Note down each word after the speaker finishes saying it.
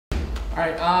All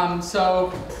right,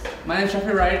 so my name's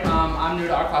Jeffrey Wright. I'm new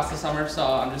to RCOS this summer, so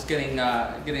I'm just getting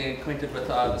acquainted with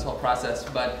this whole process.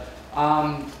 But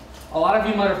a lot of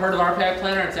you might have heard of RPI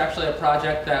Planner. It's actually a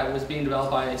project that was being developed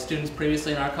by students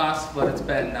previously in RCOS, but it's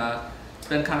been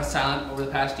kind of silent over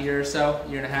the past year or so,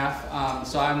 year and a half.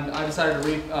 So I decided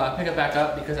to pick it back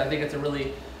up because I think it's a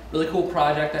really cool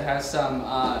project that has some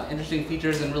interesting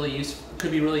features and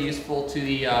could be really useful to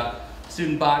the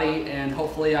student body. And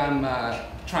hopefully I'm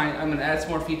going to add some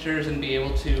more features and be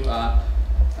able to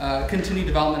continue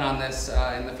development on this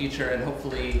in the future, and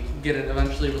hopefully get it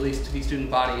eventually released to the student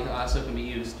body so it can be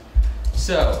used.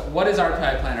 So, what is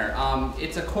RPI Planner?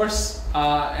 It's a course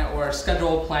or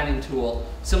schedule planning tool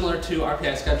similar to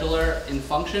RPI Scheduler in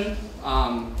function.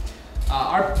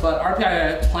 But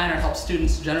RPI Planner helps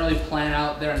students generally plan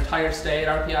out their entire stay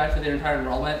at RPI for their entire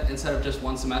enrollment instead of just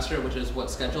one semester, which is what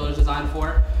Scheduler is designed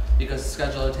for, because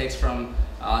Scheduler takes from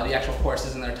the actual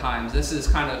courses and their times. This is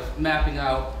kind of mapping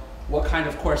out what kind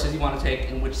of courses you want to take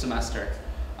in which semester.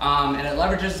 And it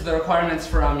leverages the requirements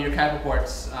from your CAP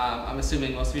reports. I'm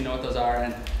assuming most of you know what those are,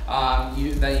 and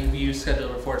that you've used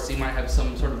Scheduler reports, so you might have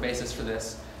some sort of basis for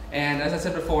this. And as I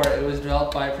said before, it was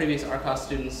developed by previous RCOS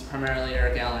students, primarily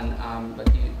Eric Allen, but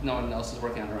no one else is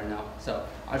working on it right now, so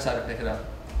I decided to pick it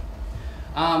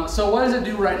up. So what does it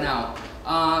do right now?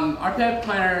 RPI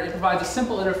Planner, it provides a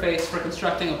simple interface for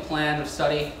constructing a plan of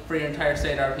study for your entire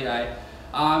stay at RPI.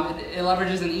 It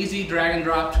leverages an easy drag and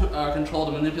drop control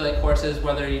to manipulate courses,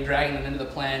 whether you're dragging them into the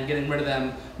plan, getting rid of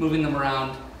them, moving them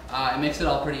around. It makes it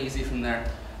all pretty easy from there.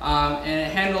 And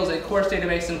it handles a course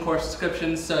database and course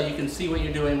descriptions, so you can see what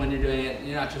you're doing when you're doing it.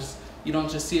 You don't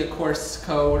just see a course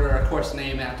code or a course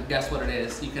name and have to guess what it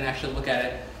is. You can actually look at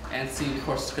it and see the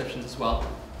course descriptions as well.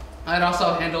 It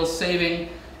also handles saving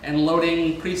and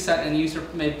loading preset and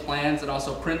user-made plans. It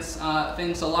also prints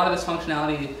things. So a lot of this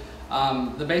functionality,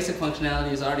 the basic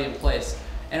functionality, is already in place.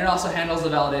 And it also handles the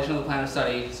validation of the plan of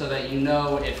study, so that you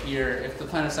know if the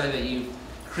plan of study that you've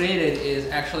created is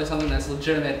actually something that's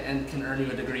legitimate and can earn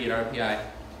you a degree at RPI.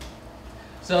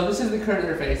 So this is the current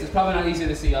interface. It's probably not easy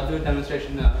to see. I'll do a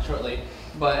demonstration shortly.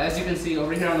 But as you can see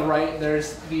over here on the right,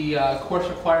 there's the course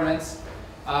requirements.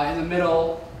 In the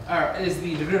middle is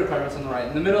the degree requirements on the right.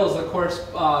 In the middle is the course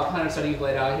plan of study you've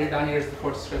laid out. Here, down here is the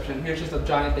course description. Here's just a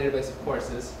giant database of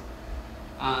courses.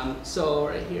 So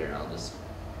right here, I'll just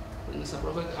bring this up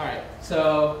real quick. All right,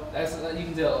 so you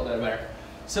can see it a little bit better.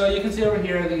 So you can see over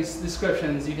here these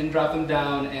descriptions. You can drop them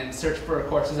down and search for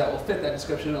courses that will fit that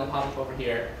description, and they'll pop up over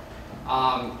here.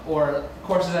 Or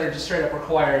courses that are just straight up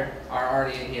required are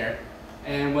already in here.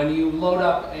 And when you load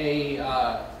up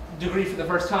a degree for the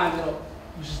first time, it'll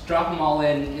just drop them all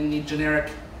in the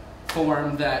generic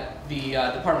form that the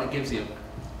department gives you.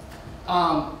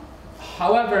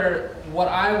 However, what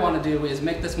I want to do is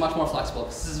make this much more flexible.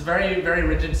 This is a very, very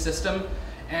rigid system,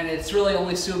 and it's really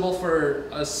only suitable for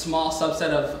a small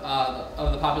subset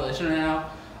of the population right now.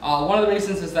 One of the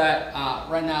reasons is that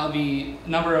right now the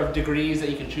number of degrees that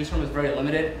you can choose from is very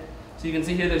limited. So you can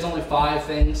see here there's only 5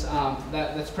 things.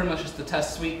 That's pretty much just the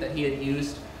test suite that he had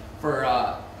used for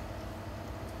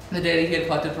the data he had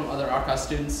collected from other RCOS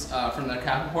students from their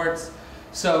CAP reports.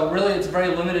 So really it's a very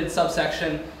limited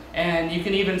subsection, and you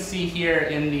can even see here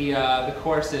in the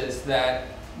courses that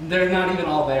they're not even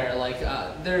all there. Like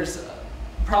there's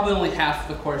probably only half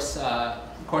the courses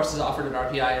offered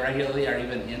at RPI regularly are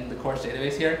even in the course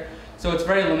database here. So it's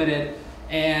very limited,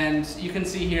 and you can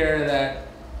see here that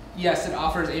yes, it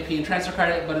offers AP and transfer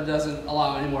credit, but it doesn't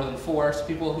allow any more than 4. So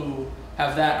people who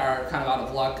have that are kind of out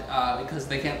of luck because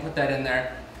they can't put that in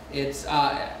there.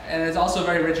 And it's also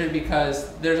very rigid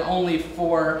because there's only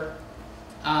 4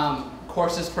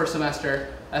 courses per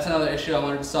semester. That's another issue I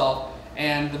wanted to solve.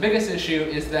 And the biggest issue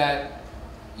is that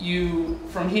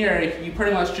from here, you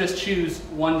pretty much just choose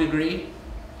 1 degree,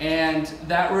 and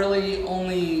that really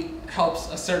only helps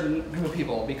a certain group of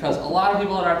people, because a lot of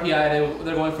people at RPI,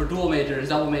 they're going for dual majors,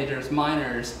 double majors,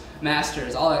 minors,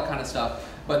 masters, all that kind of stuff.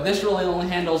 But this really only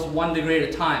handles 1 degree at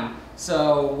a time.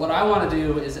 So what I want to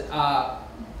do is,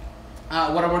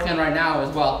 what I'm working on right now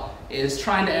as well, is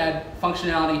trying to add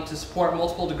functionality to support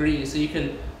multiple degrees, so you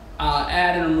can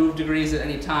add and remove degrees at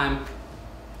any time,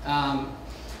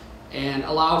 and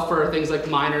allow for things like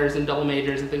minors and double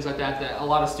majors and things like that a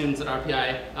lot of students at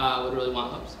RPI would really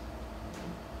want those.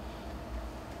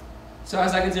 So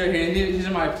as I can see right here, these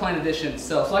are my plan additions.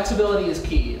 So flexibility is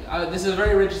key. This is a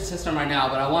very rigid system right now,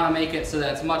 but I want to make it so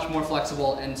that it's much more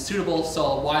flexible and suitable so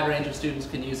a wide range of students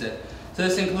can use it. So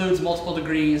this includes multiple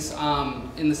degrees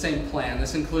in the same plan.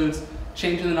 This includes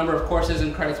changing the number of courses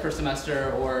and credits per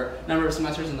semester, or number of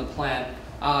semesters in the plan.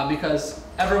 because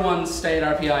everyone's stay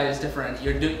at RPI is different.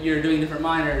 You're doing different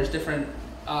minors, different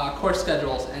course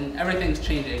schedules, and everything's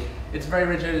changing. It's very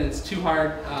rigid and it's too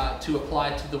hard to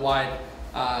apply to the wide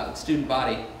student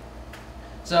body.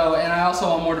 So, and I also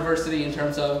want more diversity in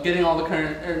terms of getting all the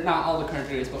current, or not all the current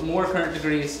degrees, but more current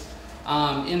degrees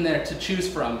in there to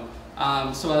choose from.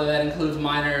 So whether that includes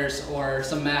minors or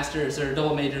some masters or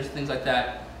double majors, things like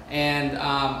that. And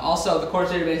also the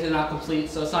course database is not complete,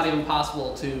 so it's not even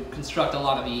possible to construct a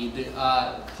lot of the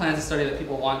plans of study that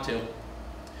people want to.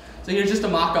 So here's just a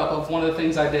mock-up of one of the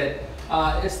things I did.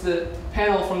 It's the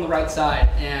panel from the right side,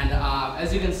 and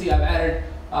as you can see, I've added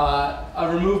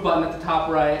a remove button at the top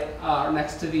right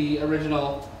next to the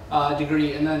original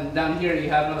degree, and then down here you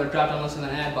have another drop-down list and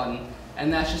an add button.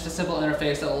 And that's just a simple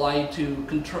interface that will allow you to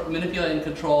manipulate and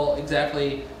control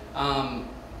exactly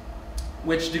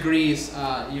which degrees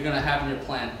you're going to have in your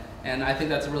plan. And I think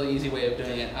that's a really easy way of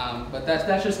doing it. But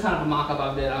that's just kind of a mock-up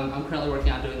of it. I'm currently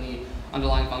working on doing the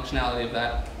underlying functionality of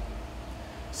that.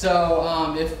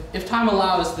 So if time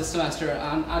allows this semester,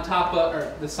 on top of,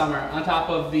 or this summer, on top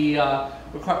of the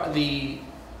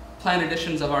plan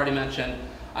additions I've already mentioned,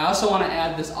 I also want to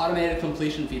add this automated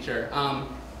completion feature.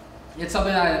 It's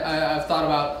something I've thought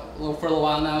about for a little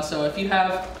while now. So if you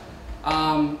have,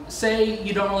 say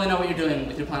you don't really know what you're doing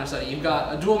with your plan of study. You've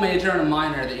got a dual major and a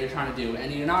minor that you're trying to do,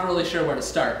 and you're not really sure where to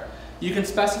start. You can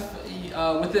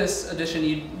specify, with this addition,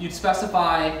 you'd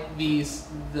specify the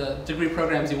degree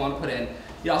programs you want to put in.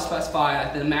 You also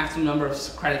specify the maximum number of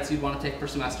credits you'd want to take per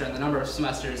semester and the number of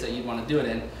semesters that you'd want to do it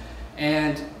in.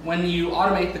 And when you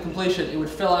automate the completion, it would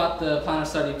fill out the plan of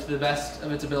study to the best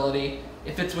of its ability.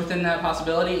 If it's within that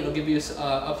possibility, it'll give you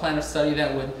a plan of study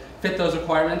that would fit those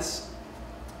requirements.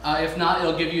 If not,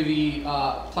 it'll give you the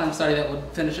plan of study that would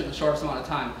finish it in the shortest amount of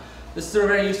time. This is a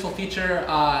very useful feature.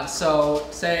 So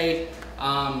say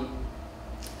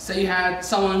you had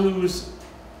someone who's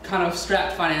kind of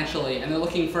strapped financially and they're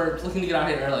looking to get out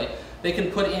here early. They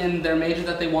can put in their major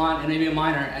that they want and maybe a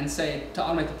minor and say to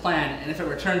automate the plan, and if it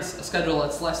returns a schedule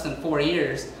that's less than 4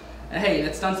 years, and hey,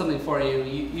 it's done something for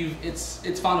you.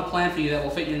 It's found a plan for you that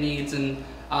will fit your needs and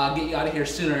get you out of here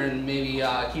sooner and maybe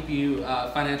keep you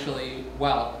financially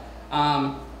well.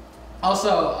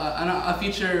 Also, a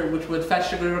feature which would fetch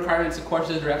degree requirements of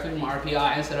courses directly from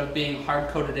RPI instead of being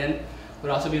hard-coded in would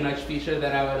also be a nice feature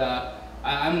that I would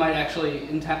I might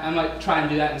try and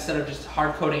do that instead of just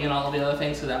hard coding in all of the other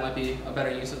things, so that might be a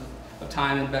better use of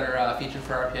time and better feature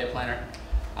for RPI Planner.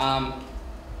 So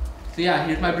yeah,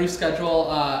 here's my brief schedule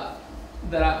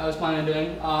that I was planning on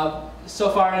doing. So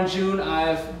far in June,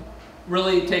 I've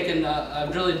really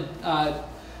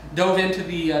dove into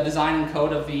the design and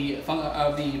code of the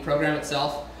program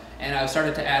itself, and I've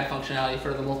started to add functionality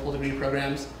for the multiple degree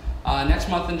programs. Next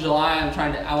month in July,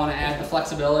 I want to add the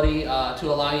flexibility to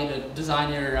allow you to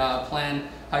design your plan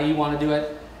how you want to do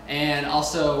it, and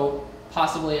also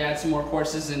possibly add some more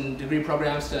courses and degree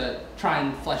programs to try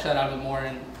and flesh that out a bit more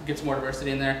and get some more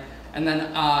diversity in there. And then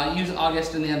use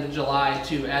August and the end of July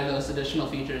to add those additional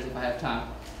features if I have time.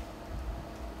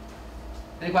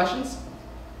 Any questions?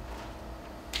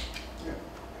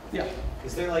 Yeah.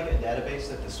 Is there like a database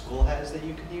that the school has that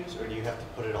you could use, or do you have to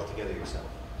put it all together yourself?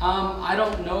 I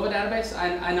don't know of a database.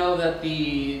 I know that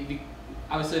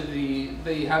obviously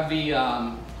they have the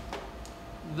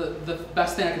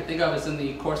best thing I could think of is in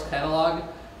the course catalog.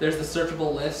 There's the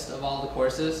searchable list of all the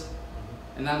courses,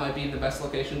 and that might be the best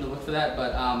location to look for that.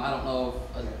 But I don't know.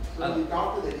 So you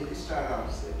talk to the registrar,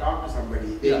 talk to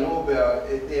somebody. They know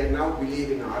they are now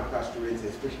believe in RCOS students,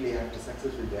 especially after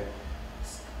success with their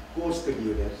course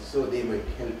scheduler, so they might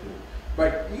help you.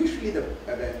 But usually the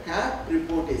CAP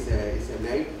report is a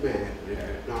nightmare.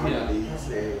 Normally,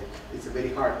 it's a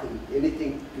very hard thing.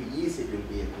 Anything to ease it will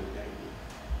be a good idea.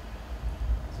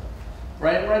 So,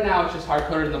 right now it's just hard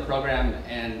coded in the program,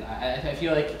 and I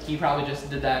feel like he probably just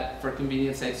did that for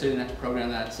convenience sake, so he didn't have to program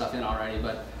that stuff in already.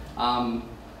 But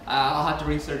I'll have to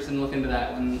research and look into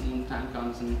that when time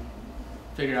comes and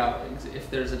figure out if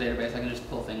there's a database I can just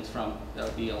pull things from. That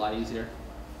would be a lot easier.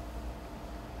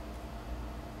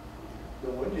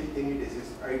 The only thing it is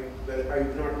I do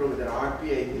not know whether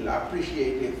RPI will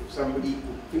appreciate if somebody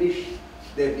could finish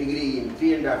their degree in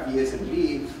 3.5 years and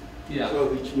leave. Yeah. So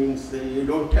which means you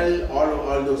don't tell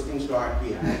all those things to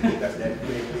RPI because that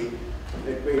may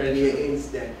be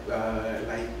against that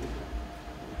like.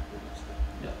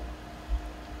 Yeah.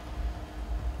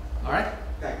 All right.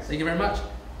 Thanks. Thank you very much.